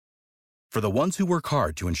For the ones who work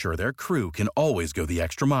hard to ensure their crew can always go the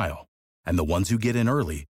extra mile, and the ones who get in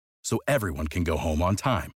early so everyone can go home on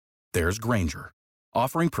time, there's Grainger,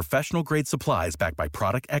 offering professional-grade supplies backed by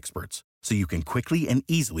product experts so you can quickly and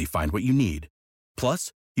easily find what you need.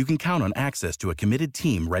 Plus, you can count on access to a committed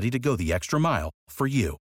team ready to go the extra mile for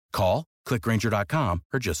you. Call, click Grainger.com,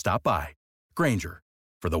 or just stop by. Grainger,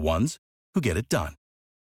 for the ones who get it done.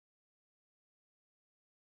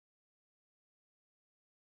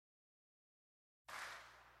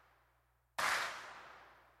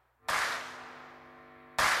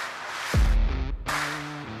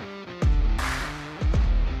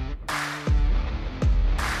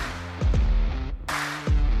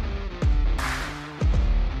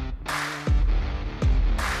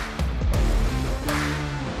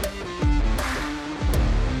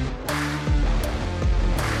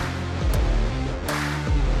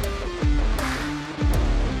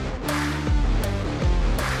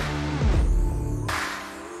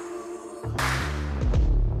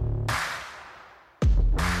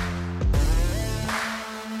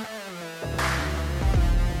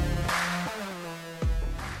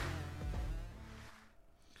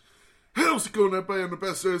 How's it going, everybody? I'm the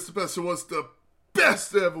best there is, the best there was, the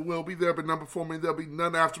best there ever will be. There be none before me, there'll be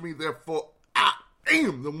none after me. Therefore, I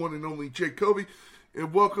am the one and only Jake Covey.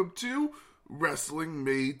 And welcome to Wrestling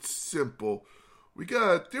Made Simple. We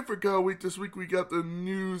got a different kind of week this week. We got the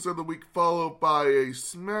news of the week followed by a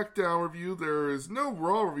SmackDown review. There is no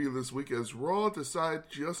Raw review this week as Raw decided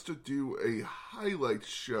just to do a highlights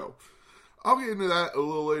show. I'll get into that a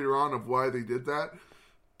little later on of why they did that.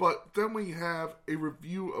 But then we have a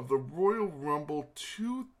review of the Royal Rumble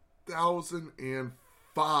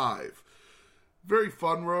 2005. Very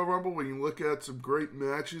fun Royal Rumble when you look at some great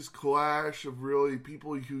matches, clash of really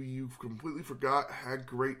people who you've completely forgot had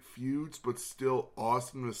great feuds, but still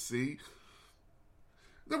awesome to see.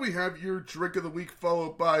 Then we have your drink of the week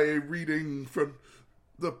followed by a reading from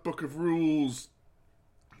the Book of Rules.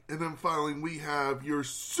 And then finally we have your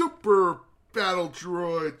Super Battle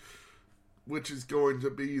Droid, which is going to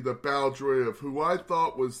be the Battle Droid of who I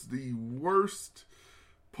thought was the worst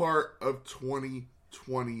part of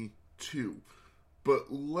 2022.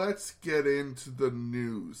 But let's get into the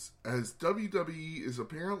news, as WWE is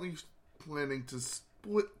apparently planning to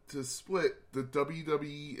split the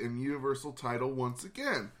WWE and Universal title once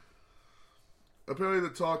again. Apparently the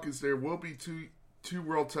talk is there will be two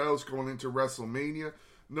world titles going into WrestleMania.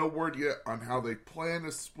 No word yet on how they plan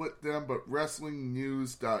to split them, but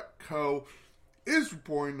WrestlingNews.co is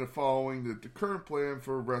reporting the following: that the current plan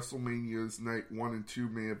for WrestleMania's Night 1 and 2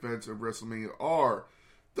 main events of WrestleMania are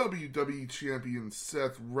WWE Champion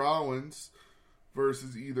Seth Rollins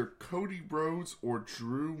versus either Cody Rhodes or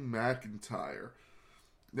Drew McIntyre.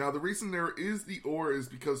 Now, the reason there is the "or" is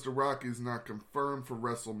because The Rock is not confirmed for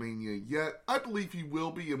WrestleMania yet. I believe he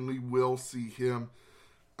will be, and we will see him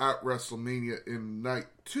at WrestleMania in Night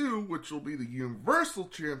 2, which will be the Universal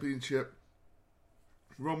Championship.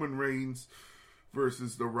 Roman Reigns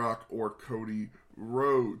versus The Rock or Cody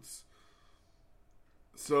Rhodes.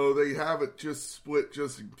 So they have it just split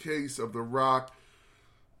just in case of The Rock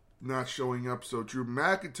not showing up so Drew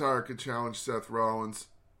McIntyre could challenge Seth Rollins.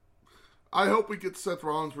 I hope we get Seth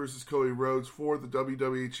Rollins versus Cody Rhodes for the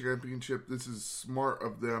WWE Championship. This is smart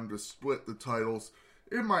of them to split the titles.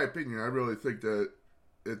 In my opinion, I really think that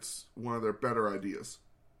it's one of their better ideas.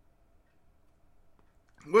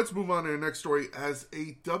 Let's move on to the next story, as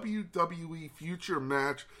a WWE Future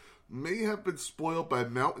match may have been spoiled by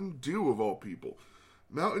Mountain Dew of all people.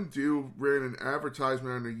 Mountain Dew ran an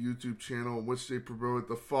advertisement on their YouTube channel in which they promoted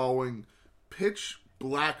the following pitch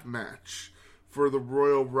black match for the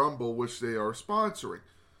Royal Rumble, which they are sponsoring.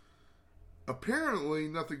 Apparently,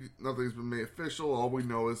 nothing's been made official. All we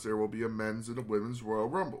know is there will be a men's and a women's Royal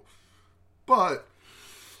Rumble. But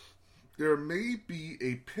there may be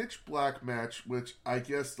a pitch black match, which I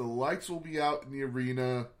guess the lights will be out in the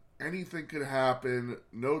arena. Anything could happen.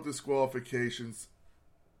 No disqualifications.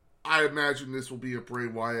 I imagine this will be a Bray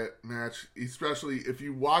Wyatt match, especially if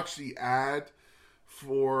you watch the ad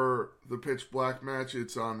for the pitch black match.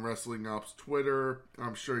 It's on Wrestling Ops Twitter.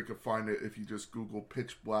 I'm sure you can find it if you just Google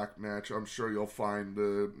pitch black match. I'm sure you'll find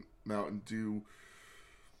the Mountain Dew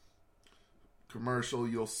commercial.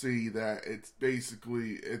 You'll see that it's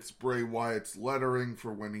Bray Wyatt's lettering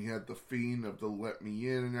for when he had the Fiend of the Let Me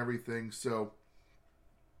In and everything. So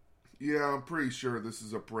yeah, I'm pretty sure this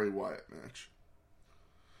is a Bray Wyatt match.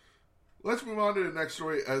 Let's move on to the next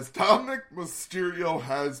story, as Dominic Mysterio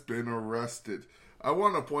has been arrested. I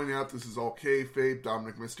want to point out this is all kayfabe.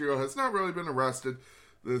 Dominic Mysterio has not really been arrested.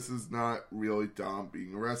 This is not really Dom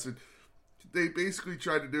being arrested. they basically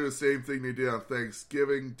tried to do the same thing they did on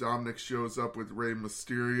Thanksgiving. Dominic shows up with Rey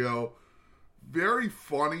Mysterio. Very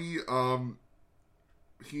funny.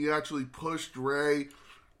 He actually pushed Rey.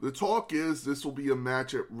 The talk is this will be a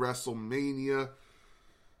match at WrestleMania.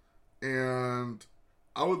 And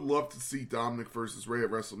I would love to see Dominic versus Rey at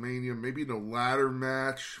WrestleMania. Maybe in a ladder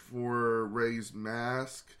match for Rey's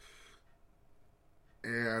mask.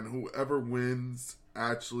 And whoever wins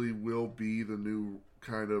actually will be the new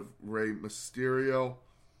kind of Rey Mysterio.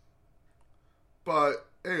 But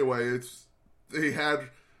anyway, they had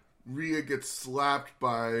Rhea get slapped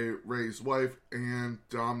by Rey's wife, and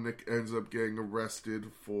Dominic ends up getting arrested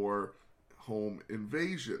for home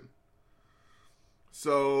invasion.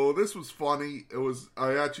 So this was funny.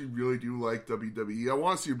 I actually really do like WWE. I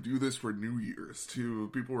want to see him do this for New Year's too.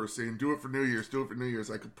 People were saying, do it for New Year's, do it for New Year's.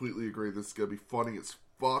 I completely agree. This is going to be funny as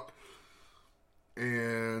fuck.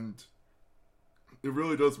 And it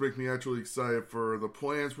really does make me actually excited for the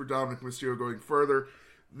plans for Dominic Mysterio going further.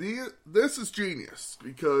 This is genius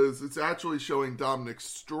because it's actually showing Dominic's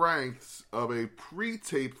strengths of a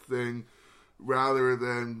pre-tape thing rather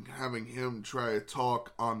than having him try to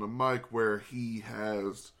talk on the mic where he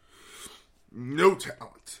has no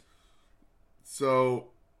talent. So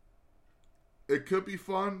it could be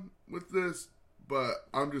fun with this, but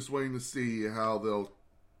I'm just waiting to see how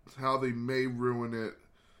they may ruin it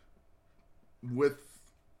with...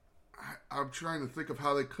 I'm trying to think of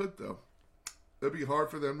how they could, though. It'd be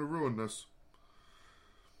hard for them to ruin this.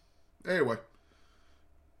 Anyway.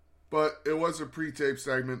 But it was a pre-tape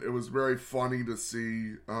segment. It was very funny to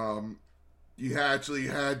see. You actually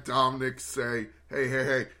had Dominic say,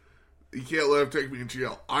 hey, you can't let him take me in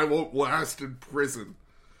jail. I won't last in prison.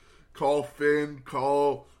 Call Finn,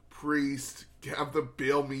 call Priest, have them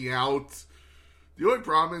bail me out. The only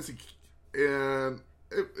problem is,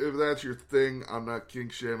 if that's your thing, I'm not king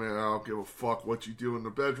shaming. I don't give a fuck what you do in the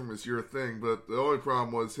bedroom is your thing. But the only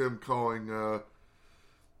problem was him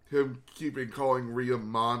keeping calling Rhea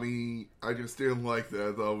mommy. I just didn't like that.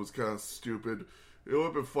 I thought it was kind of stupid. It would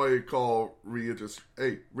have been funny to call Rhea just,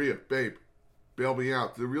 hey, Rhea, babe, bail me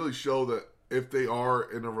out. To really show that if they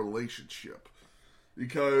are in a relationship.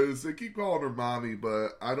 Because they keep calling her mommy,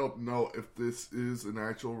 but I don't know if this is an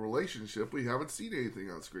actual relationship. We haven't seen anything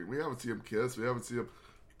on screen. We haven't seen them kiss. We haven't seen them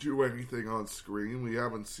do anything on screen. We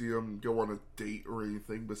haven't seen them go on a date or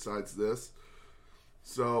anything besides this.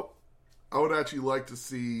 So I would actually like to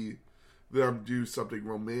see them do something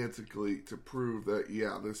romantically to prove that,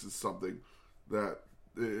 yeah, this is something that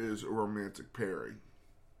is a romantic pairing.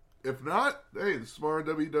 If not, hey, the smart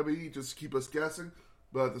WWE just keep us guessing.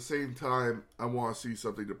 But at the same time, I want to see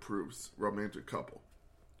something that proves romantic couple.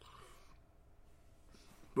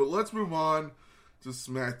 But let's move on to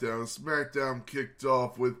SmackDown. SmackDown kicked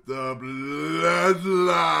off with the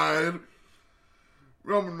Bloodline.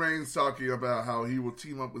 Roman Reigns talking about how he will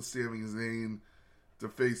team up with Sami Zayn to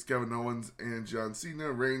face Kevin Owens and John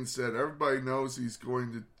Cena. Reigns said everybody knows what he's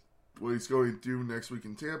going to do next week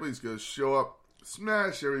in Tampa. He's going to show up,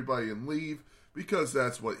 smash everybody, and leave because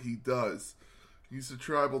that's what he does. He's the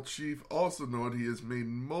tribal chief. Also known he has made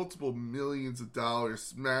multiple millions of dollars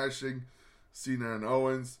smashing Cena and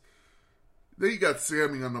Owens. Then you got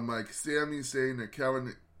Sami on the mic. Sami saying that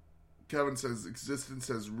Kevin says existence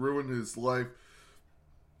has ruined his life.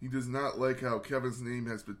 He does not like how Kevin's name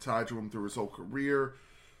has been tied to him through his whole career.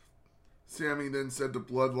 Sami then said the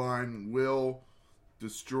Bloodline will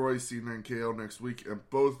destroy Cena and KO next week, and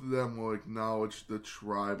both of them will acknowledge the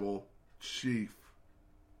tribal chief.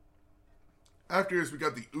 After this, we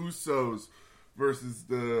got the Usos versus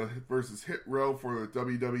Hit Row for the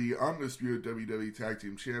WWE Undisputed WWE Tag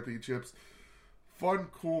Team Championships. Fun,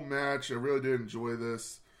 cool match. I really did enjoy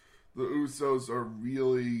this. The Usos are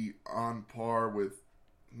really on par with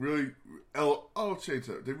I'll change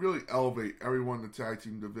that. They really elevate everyone in the tag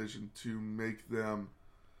team division to make them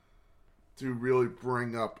to really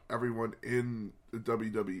bring up everyone in the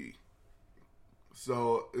WWE.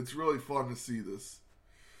 So it's really fun to see this.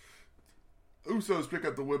 Usos pick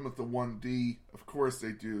up the win with the 1D. Of course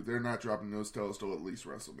they do. They're not dropping those titles till at least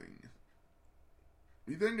WrestleMania.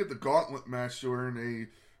 We then get the Gauntlet match to earn a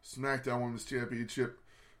SmackDown Women's Championship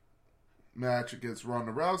match against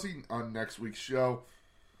Ronda Rousey on next week's show.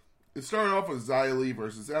 It started off with Xia Li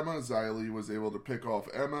versus Emma. Xia Li was able to pick off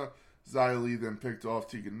Emma. Xia Li then picked off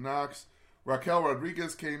Tegan Nox. Raquel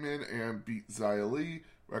Rodriguez came in and beat Xia Li.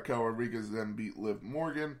 Raquel Rodriguez then beat Liv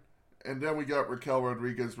Morgan. And then we got Raquel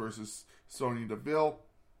Rodriguez versus Sonya Deville.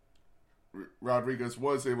 Rodriguez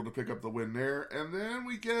was able to pick up the win there. And then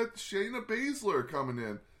we get Shayna Baszler coming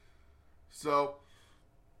in. So,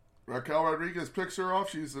 Raquel Rodriguez picks her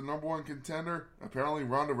off. She's the number one contender. Apparently,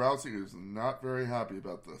 Ronda Rousey is not very happy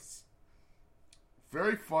about this.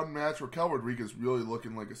 Very fun match. Raquel Rodriguez really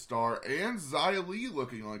looking like a star, and Xia Li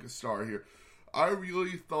looking like a star here. I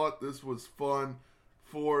really thought this was fun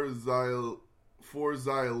for Xia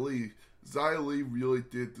Li. Xia Li really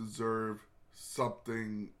did deserve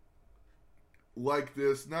something like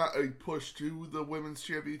this. Not a push to the Women's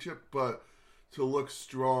Championship, but to look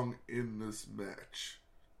strong in this match.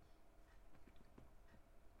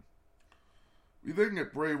 We then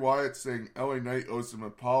get Bray Wyatt saying LA Knight owes him an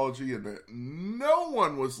apology and that no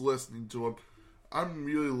one was listening to him. I'm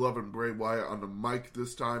really loving Bray Wyatt on the mic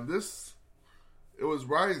this time. It was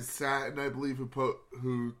Ryan Satin, I believe,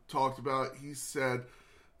 who talked about it. He said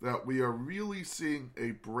that we are really seeing a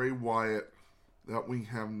Bray Wyatt that we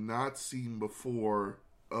have not seen before.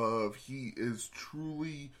 He is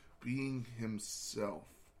truly being himself.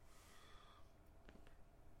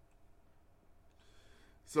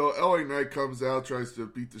 So LA Knight comes out, tries to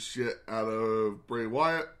beat the shit out of Bray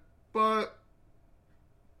Wyatt, but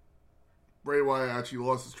Bray Wyatt actually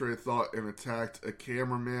lost his train of thought and attacked a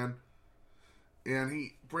cameraman.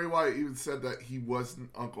 And Bray Wyatt even said that he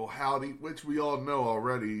wasn't Uncle Howdy, which we all know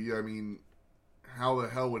already. I mean, how the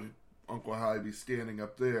hell would Uncle Howdy be standing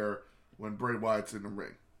up there when Bray Wyatt's in the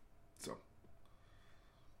ring? So,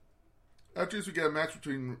 after this, we get a match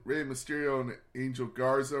between Rey Mysterio and Angel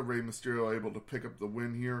Garza. Rey Mysterio able to pick up the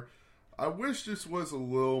win here. I wish this was a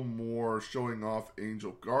little more showing off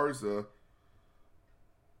Angel Garza,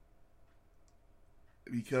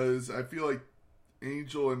 because I feel like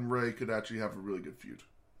Angel and Rey could actually have a really good feud.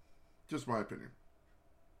 Just my opinion.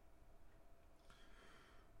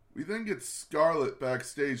 We then get Scarlett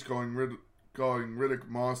backstage calling Riddick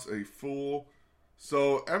Moss a fool.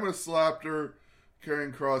 So Emma slapped her.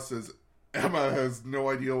 Karrion Kross says Emma has no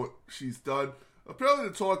idea what she's done. Apparently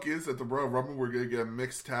the talk is at the Royal Rumble we're going to get a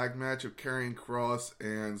mixed tag match of Karrion Kross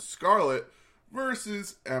and Scarlett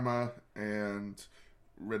versus Emma and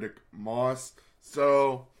Riddick Moss.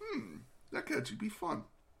 So, that could actually be fun.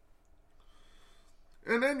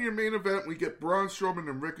 And then your main event, we get Braun Strowman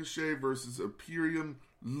and Ricochet versus Imperium,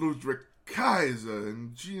 Ludwig Kaiser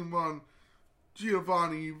and Giovanni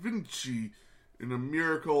Vinci in a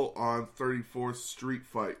Miracle on 34th Street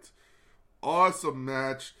fight. Awesome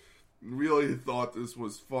match. Really thought this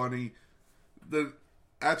was funny.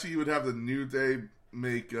 Actually, you would have the New Day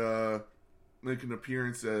make an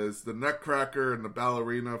appearance as the Nutcracker and the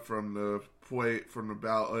ballerina from the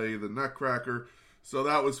ballet, the Nutcracker. So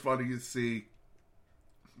that was funny to see.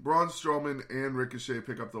 Braun Strowman and Ricochet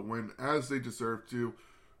pick up the win as they deserve to.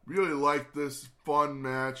 Really liked this fun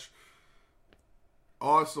match.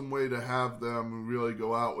 Awesome way to have them really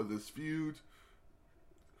go out with this feud.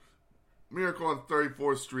 Miracle on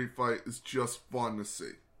 34th Street fight is just fun to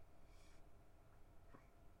see.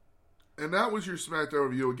 And that was your SmackDown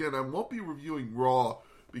review. Again, I won't be reviewing Raw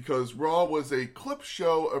because Raw was a clip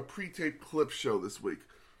show, a pre-taped clip show this week.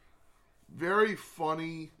 Very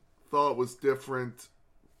funny. Thought it was different.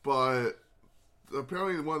 But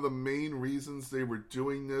apparently one of the main reasons they were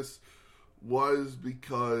doing this was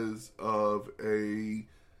because of they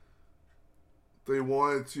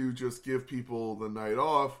wanted to just give people the night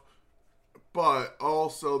off, but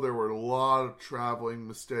also there were a lot of traveling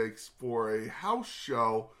mistakes for a house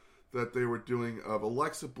show that they were doing of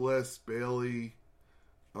Alexa Bliss, Bayley,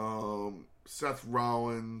 Seth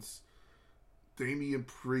Rollins, Damian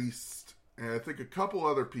Priest, and I think a couple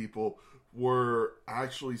other people were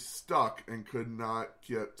actually stuck and could not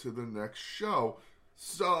get to the next show.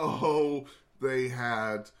 So they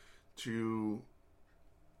had to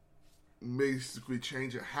basically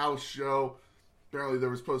change a house show. Apparently there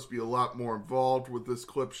was supposed to be a lot more involved with this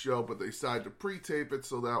clip show, but they decided to pre-tape it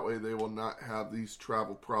so that way they will not have these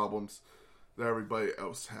travel problems that everybody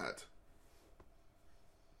else had.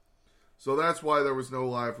 So that's why there was no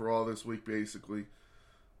live Raw this week, basically.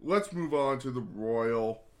 Let's move on to the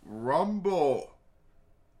Royal Rumble.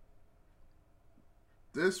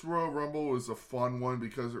 This Royal Rumble was a fun one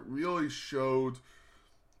because it really showed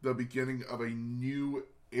the beginning of a new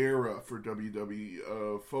era for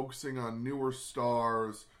WWE, focusing on newer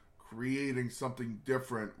stars, creating something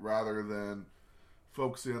different rather than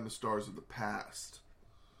focusing on the stars of the past.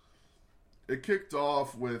 It kicked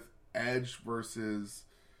off with Edge versus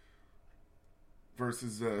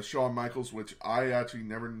Shawn Michaels, which I actually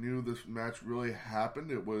never knew this match really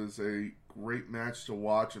happened. It was a great match to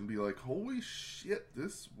watch and be like, holy shit,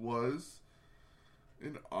 this was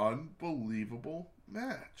an unbelievable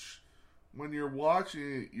match. When you're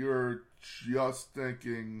watching it, you're just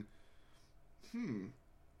thinking,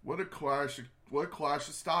 what a clash of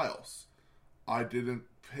styles. I didn't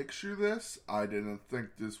picture this. I didn't think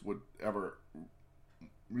this would ever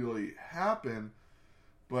really happen.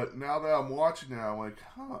 But now that I'm watching it, I'm like,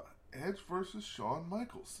 Edge versus Shawn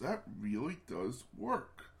Michaels. That really does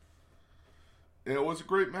work. And it was a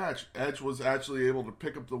great match. Edge was actually able to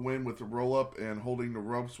pick up the win with the roll-up and holding the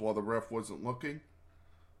ropes while the ref wasn't looking.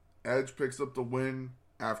 Edge picks up the win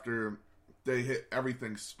after they hit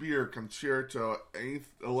everything. Spear, concerto, any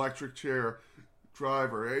electric chair,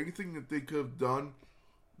 driver, anything that they could have done,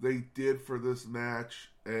 they did for this match.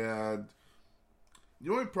 And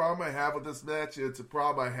the only problem I have with this match, it's a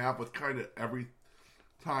problem I have with kind of every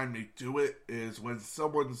time they do it, is when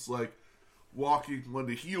someone's like when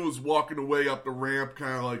the heel is walking away up the ramp,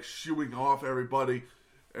 kind of like shooing off everybody,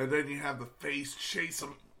 and then you have the face chase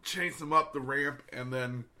them up the ramp, and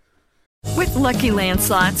then... With Lucky Land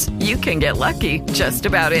Slots, you can get lucky just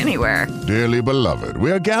about anywhere. Dearly beloved,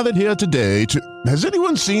 we are gathered here today to... Has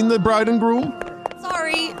anyone seen the bride and groom?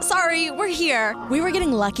 Sorry, we're here. We were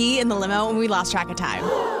getting lucky in the limo and we lost track of time.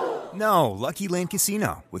 No, Lucky Land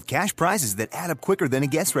Casino, with cash prizes that add up quicker than a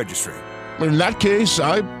guest registry. In that case,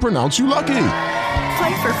 I pronounce you lucky.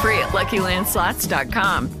 Play for free at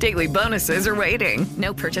LuckyLandSlots.com. Daily bonuses are waiting.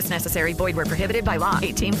 No purchase necessary. Void where prohibited by law.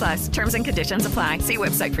 18+. Terms and conditions apply. See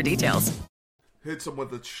website for details. Hits him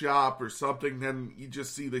with a chop or something, then you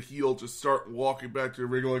just see the heel just start walking back to the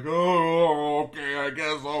ring like, oh, okay, I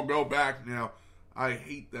guess I'll go back now. I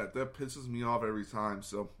hate that. That pisses me off every time.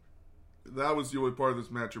 So that was the only part of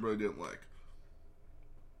this match I really didn't like.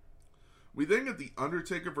 We then get The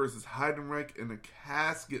Undertaker versus Heidenreich in a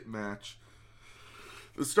casket match.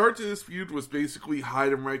 The start to this feud was basically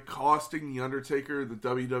Heidenreich costing The Undertaker the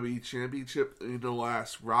WWE Championship in the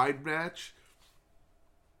last ride match.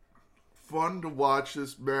 Fun to watch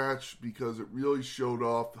this match because it really showed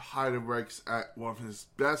off Heidenreich's at one of his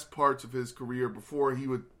best parts of his career before he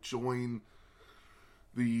would join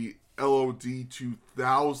the LOD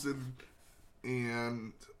 2000.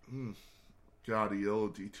 And... God, the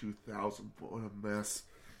LOD 2000, what a mess.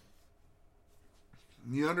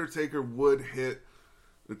 The Undertaker would hit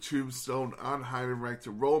the tombstone on Heidenreich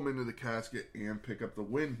to roll him into the casket and pick up the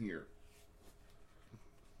win here.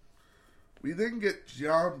 We then get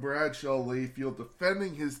John Bradshaw Layfield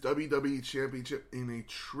defending his WWE Championship in a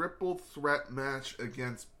triple threat match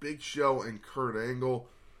against Big Show and Kurt Angle.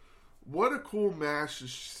 What a cool match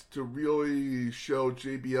to really show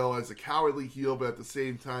JBL as a cowardly heel, but at the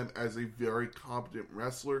same time as a very competent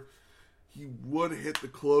wrestler. He would hit the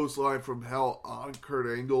clothesline from hell on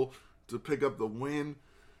Kurt Angle to pick up the win,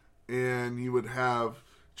 and he would have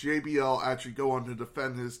JBL actually go on to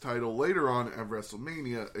defend his title later on at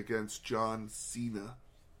WrestleMania against John Cena.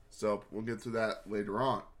 So we'll get to that later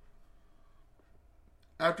on.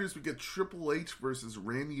 After this, we get Triple H versus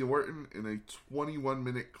Randy Orton in a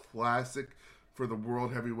 21-minute classic for the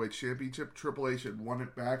World Heavyweight Championship. Triple H had won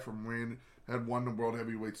the World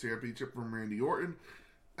Heavyweight Championship from Randy Orton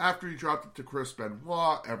after he dropped it to Chris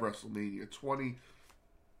Benoit at WrestleMania 20.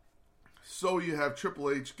 So you have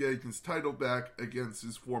Triple H getting his title back against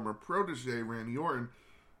his former protege, Randy Orton.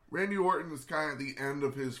 Randy Orton is kind of the end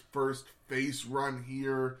of his first face run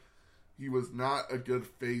here. He was not a good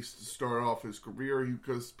face to start off his career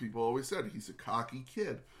because people always said he's a cocky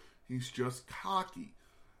kid. He's just cocky.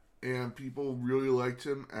 And people really liked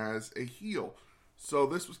him as a heel. So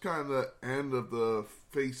this was kind of the end of the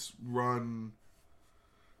face run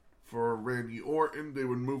for Randy Orton. They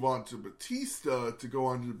would move on to Batista to go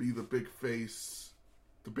on to be the big face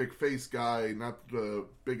guy, not the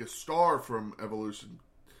biggest star from Evolution,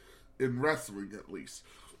 in wrestling at least.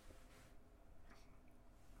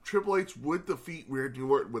 Triple H would defeat Randy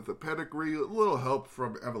Orton with a pedigree, a little help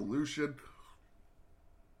from Evolution.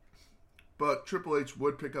 But Triple H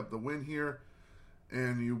would pick up the win here,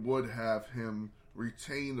 and you would have him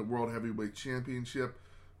retain the World Heavyweight Championship,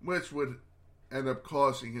 which would end up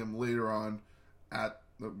costing him later on at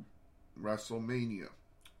the WrestleMania.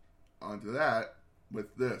 Onto that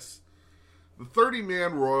with this. The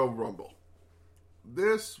 30-man Royal Rumble.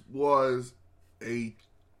 This was a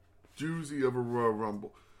doozy of a Royal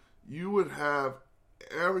Rumble. You would have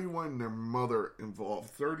everyone and their mother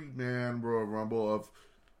involved. 30-man Royal Rumble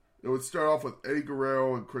it would start off with Eddie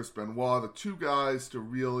Guerrero and Chris Benoit, the two guys to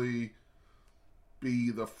really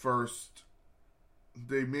be the first.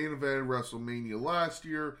 They main evented WrestleMania last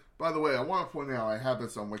year. By the way, I want to point out, I have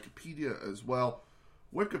this on Wikipedia as well.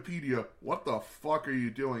 Wikipedia, what the fuck are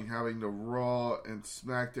you doing having the Raw and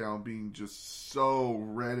SmackDown being just so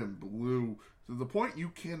red and blue to the point you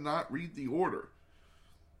cannot read the order?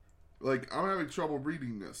 Like, I'm having trouble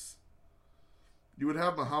reading this. You would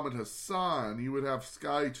have Muhammad Hassan. You would have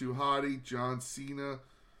Sky Tuhati, John Cena.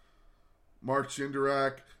 Mark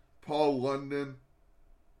Jindrak, Paul London.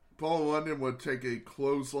 Paul London would take a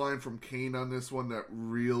clothesline from Kane on this one that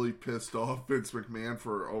really pissed off Vince McMahon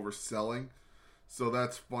for overselling. So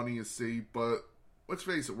that's funny to see. But let's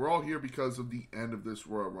face it, we're all here because of the end of this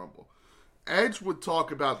Royal Rumble. Edge would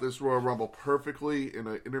talk about this Royal Rumble perfectly in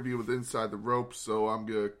an interview with Inside the Ropes, so I'm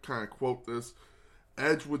going to kind of quote this.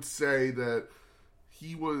 Edge would say that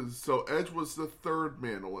Edge was the third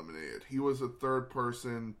man eliminated. He was the third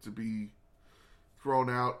person to be thrown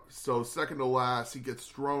out. So second to last, he gets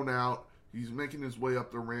thrown out. He's making his way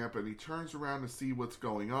up the ramp, and he turns around to see what's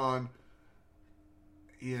going on.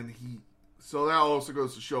 So that also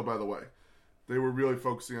goes to show, by the way, they were really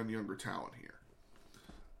focusing on younger talent here.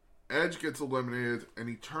 Edge gets eliminated, and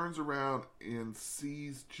he turns around and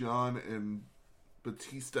sees John and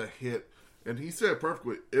Batista hit. And he said it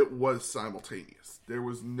perfectly. It was simultaneous. There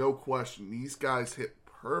was no question. These guys hit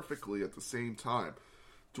perfectly at the same time.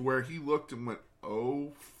 To where he looked and went,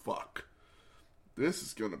 oh, fuck. This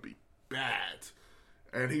is going to be bad.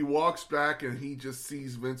 And he walks back and he just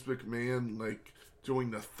sees Vince McMahon like doing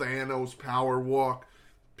the Thanos power walk.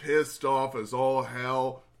 Pissed off as all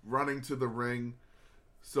hell. Running to the ring.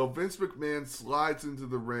 So Vince McMahon slides into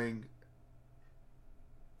the ring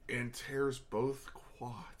and tears both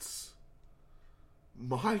quads.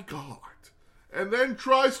 My God. And then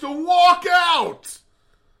tries to walk out.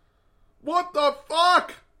 What the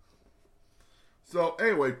fuck? So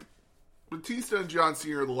anyway, Batista and John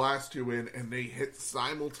Cena are the last two in, and they hit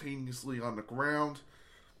simultaneously on the ground.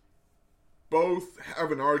 Both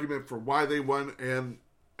have an argument for why they won, and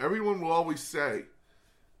everyone will always say,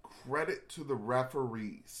 credit to the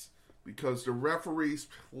referees, because the referees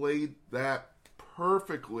played that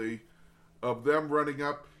perfectly of them running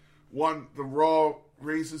up. One, the Raw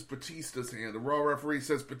raises Batista's hand. The Raw referee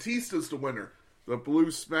says Batista's the winner. The blue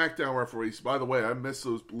SmackDown referees, by the way, I miss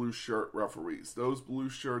those blue shirt referees. Those blue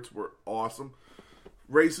shirts were awesome.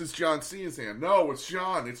 Raises John Cena's hand. No, it's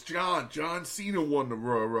John. It's John. John Cena won the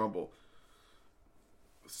Royal Rumble.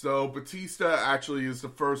 So Batista actually is the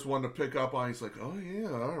first one to pick up on. He's like, oh yeah,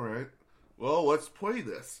 all right. Well, let's play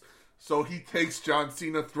this. So he takes John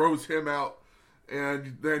Cena, throws him out,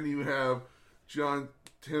 and then you have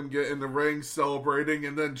Tim get in the ring celebrating,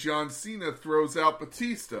 and then John Cena throws out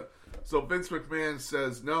Batista. So Vince McMahon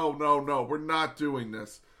says, no, we're not doing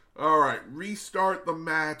this. All right, restart the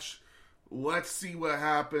match. Let's see what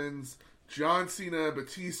happens. John Cena and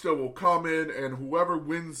Batista will come in, and whoever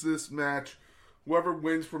wins this match, whoever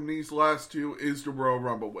wins from these last two is the Royal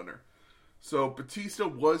Rumble winner. So Batista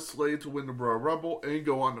was slated to win the Royal Rumble and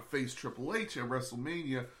go on to face Triple H at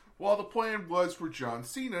WrestleMania, while the plan was for John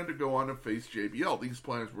Cena to go on and face JBL. These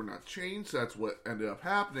plans were not changed. That's what ended up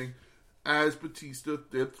happening, as Batista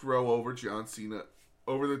did throw over John Cena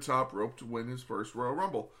over the top rope to win his first Royal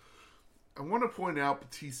Rumble. I want to point out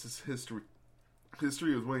Batista's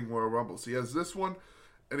history of winning Royal Rumbles. He has this one,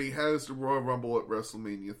 and he has the Royal Rumble at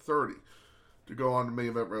WrestleMania 30 to go on to main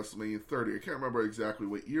event WrestleMania 30. I can't remember exactly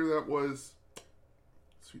what year that was.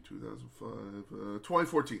 Let's see, 2005,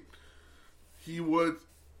 2014. He would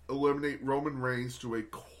eliminate Roman Reigns to a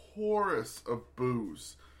chorus of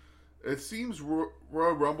boos. It seems Royal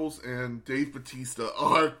Rumbles and Dave Batista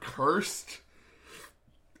are cursed.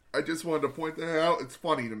 I just wanted to point that out. It's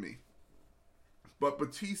funny to me. But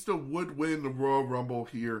Batista would win the Royal Rumble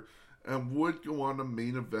here and would go on to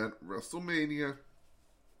main event WrestleMania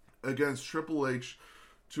against Triple H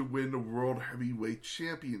to win the World Heavyweight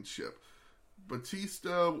Championship.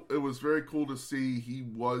 Batista, it was very cool to see. He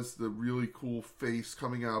was the really cool face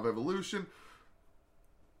coming out of Evolution.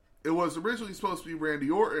 It was originally supposed to be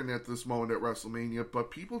Randy Orton at this moment at WrestleMania,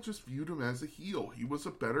 but people just viewed him as a heel. He was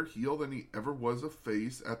a better heel than he ever was a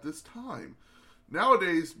face at this time.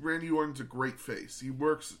 Nowadays, Randy Orton's a great face. He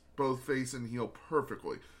works both face and heel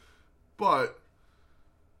perfectly. But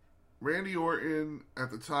Randy Orton,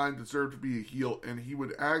 at the time, deserved to be a heel, and he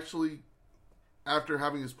would actually, after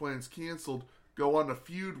having his plans canceled, go on a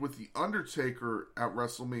feud with The Undertaker at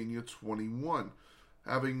WrestleMania 21,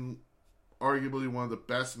 having arguably one of the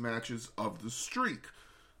best matches of the streak.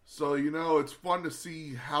 So, it's fun to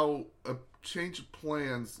see how a change of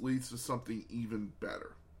plans leads to something even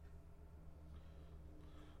better.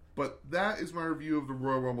 But that is my review of the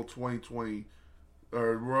Royal Rumble 2020,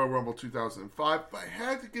 or Royal Rumble 2005. If I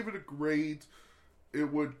had to give it a grade,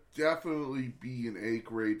 it would definitely be an A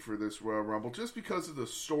grade for this Royal Rumble, just because of the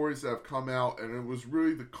stories that have come out, and it was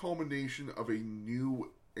really the culmination of a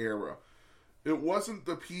new era. It wasn't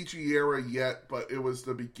the PG era yet, but it was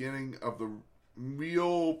the beginning of the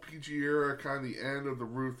real PG era, kind of the end of the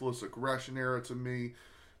Ruthless Aggression era to me.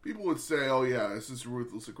 People would say, oh yeah, this is the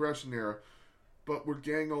Ruthless Aggression era. but we're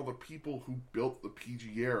getting all the people who built the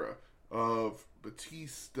PG era of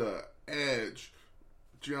Batista, Edge,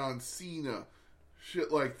 John Cena,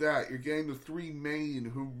 shit like that. You're getting the three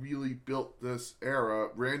main who really built this era: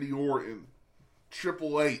 Randy Orton,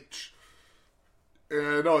 Triple H. And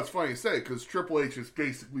I know it's funny to say because Triple H has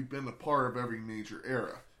basically been a part of every major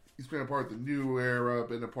era. He's been a part of the new era,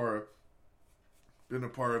 been a part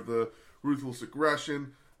of the Ruthless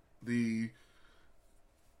Aggression, the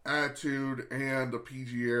Attitude, and the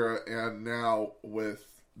PG era, and now with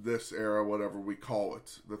this era, whatever we call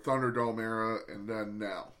it, the Thunderdome era, and then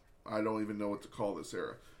now. I don't even know what to call this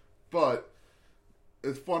era. But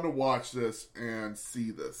it's fun to watch this and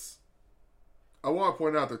see this. I want to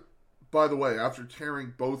point out that, by the way, after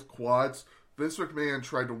tearing both quads, Vince McMahon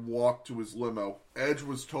tried to walk to his limo. Edge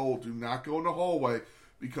was told, do not go in the hallway,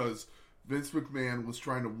 because Vince McMahon was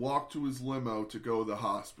trying to walk to his limo to go to the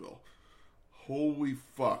hospital. Holy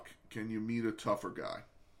fuck, can you meet a tougher guy?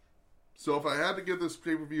 So if I had to give this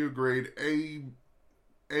pay-per-view a grade,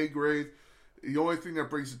 A grade, the only thing that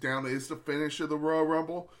brings it down is the finish of the Royal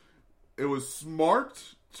Rumble. It was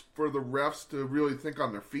smart for the refs to really think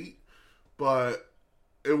on their feet, but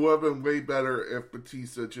it would have been way better if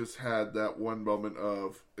Batista just had that one moment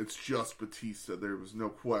of, it's just Batista, there was no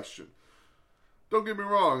question. Don't get me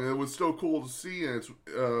wrong, it was still cool to see, and it's,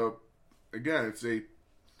 again, it's a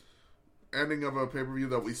ending of a pay-per-view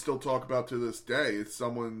that we still talk about to this day. It's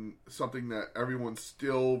something that everyone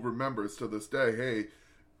still remembers to this day. Hey,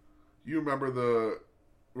 you remember the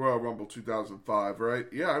Royal Rumble 2005, right?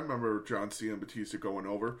 Yeah, I remember John Cena and Batista going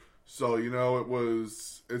over. So,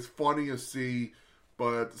 it's funny to see,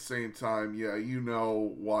 but at the same time, yeah, you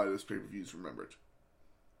know why this pay-per-view is remembered.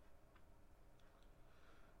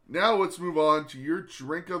 Now let's move on to your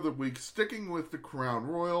drink of the week, sticking with the Crown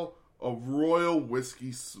Royal, a Royal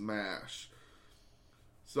Whiskey Smash.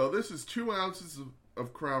 So this is 2 ounces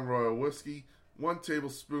of Crown Royal Whiskey, 1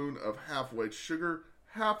 tablespoon of half-white sugar,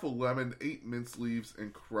 half a lemon, 8 mint leaves,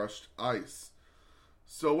 and crushed ice.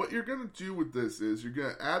 So what you're going to do with this is you're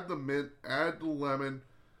going to add the mint, add the lemon,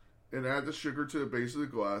 and add the sugar to the base of the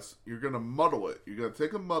glass. You're going to muddle it. You're going to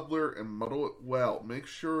take a muddler and muddle it well. Make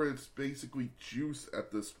sure it's basically juice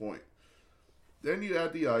at this point. Then you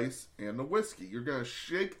add the ice and the whiskey. You're going to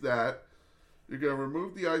shake that. You're going to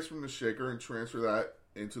remove the ice from the shaker and transfer that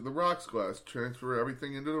into the rocks glass. Transfer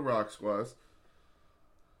everything into the rocks glass.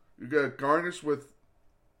 You're going to garnish with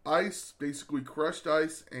ice, basically crushed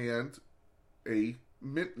ice, and a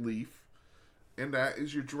mint leaf. And that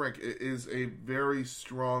is your drink. It is a very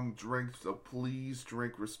strong drink, so please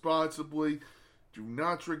drink responsibly. Do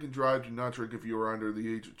not drink and drive. Do not drink if you are under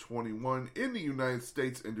the age of 21 in the United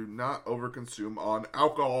States, and do not overconsume on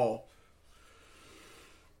alcohol.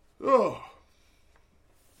 Oh.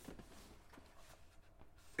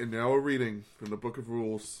 And now a reading from the Book of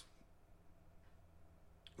Rules.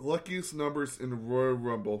 Luckiest numbers in the Royal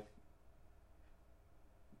Rumble.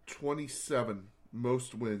 27,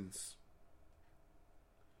 most wins.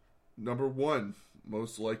 Number 1,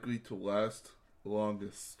 most likely to last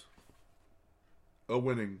longest. A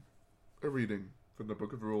reading from the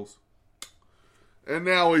Book of Rules. And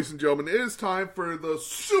now, ladies and gentlemen, it is time for the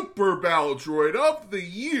Super Battle Droid of the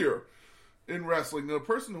Year in wrestling. The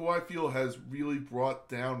person who I feel has really brought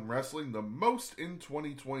down wrestling the most in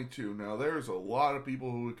 2022. Now, there's a lot of people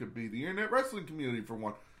who it could be. The internet wrestling community, for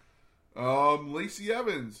one. Lacey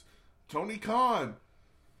Evans, Tony Khan.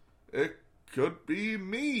 It could be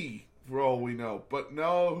me, for all we know. But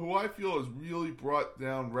no, who I feel has really brought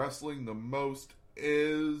down wrestling the most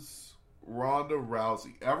is Ronda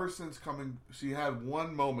Rousey. Ever since she had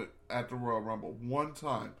one moment at the Royal Rumble, one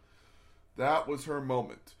time. That was her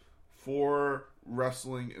moment for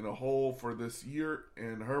wrestling in a whole for this year,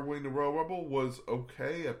 and her winning the Royal Rumble was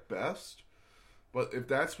okay at best. But if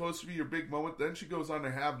that's supposed to be your big moment, then she goes on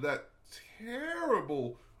to have that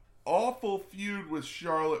terrible, awful feud with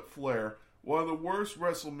Charlotte Flair. One of the worst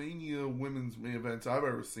WrestleMania women's main events I've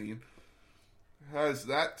ever seen. Has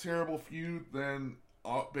that terrible feud, then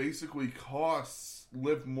basically costs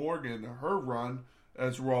Liv Morgan her run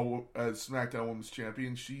as SmackDown Women's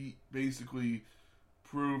Champion. She basically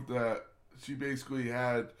proved that she basically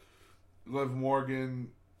had Liv Morgan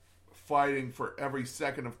fighting for every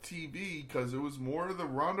second of TV because it was more of the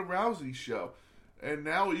Ronda Rousey show. And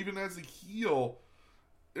now, even as a heel,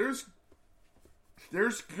 there's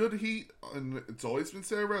good heat, and it's always been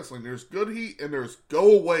said in wrestling, there's good heat and there's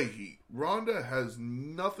go-away heat. Ronda has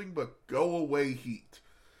nothing but go-away heat.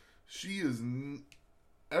 She is,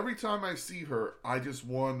 every time I see her, I'm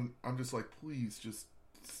just like, please, just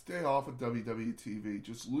stay off of WWE TV.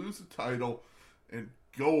 Just lose the title and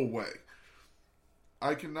go away.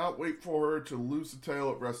 I cannot wait for her to lose the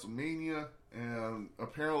title at WrestleMania, and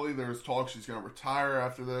apparently there's talk she's going to retire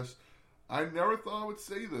after this. I never thought I would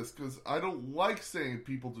say this, because I don't like saying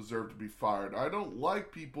people deserve to be fired. I don't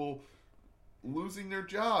like people losing their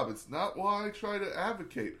job. It's not why I try to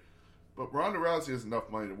advocate. But Ronda Rousey has enough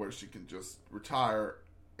money to where she can just retire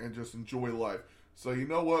and just enjoy life. So you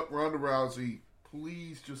know what, Ronda Rousey,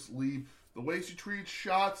 please just leave. The way she treated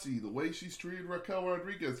Shotzi, the way she's treated Raquel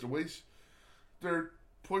Rodriguez, the way they're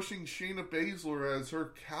pushing Shayna Baszler as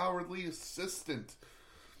her cowardly assistant.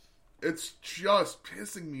 It's just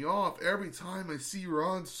pissing me off every time I see her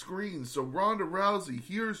on screen. So Ronda Rousey,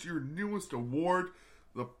 here's your newest award,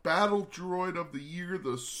 the Battle Droid of the Year,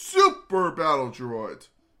 the Super Battle Droid.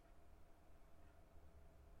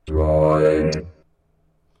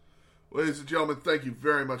 Ladies and gentlemen, thank you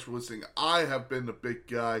very much for listening. I have been the Big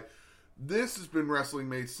Guy. This has been Wrestling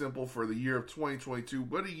Made Simple for the year of 2022.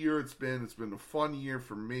 What a year it's been. It's been a fun year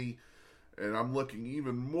for me. And I'm looking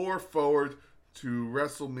even more forward to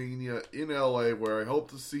WrestleMania in LA, where I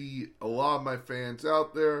hope to see a lot of my fans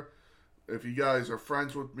out there. If you guys are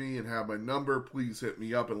friends with me and have my number, please hit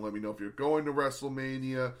me up and let me know if you're going to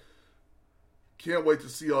WrestleMania. Can't wait to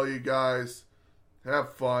see all you guys.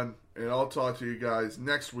 Have fun. And I'll talk to you guys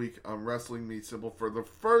next week on Wrestling Made Simple for the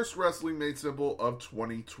first Wrestling Made Simple of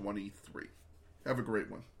 2023. Have a great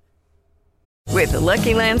one. With the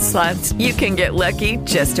Lucky Land Slots, you can get lucky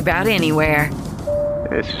just about anywhere.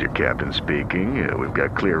 This is your captain speaking. We've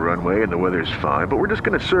got clear runway and the weather's fine, but we're just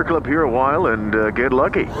going to circle up here a while and get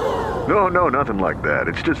lucky. No, nothing like that.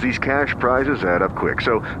 It's just these cash prizes add up quick.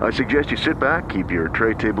 So I suggest you sit back, keep your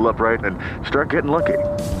tray table upright, and start getting lucky.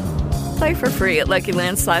 Play for free at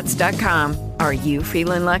LuckyLandSlots.com. Are you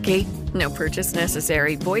feeling lucky? No purchase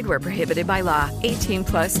necessary. Void where prohibited by law.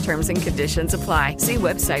 18+ terms and conditions apply. See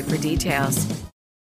website for details.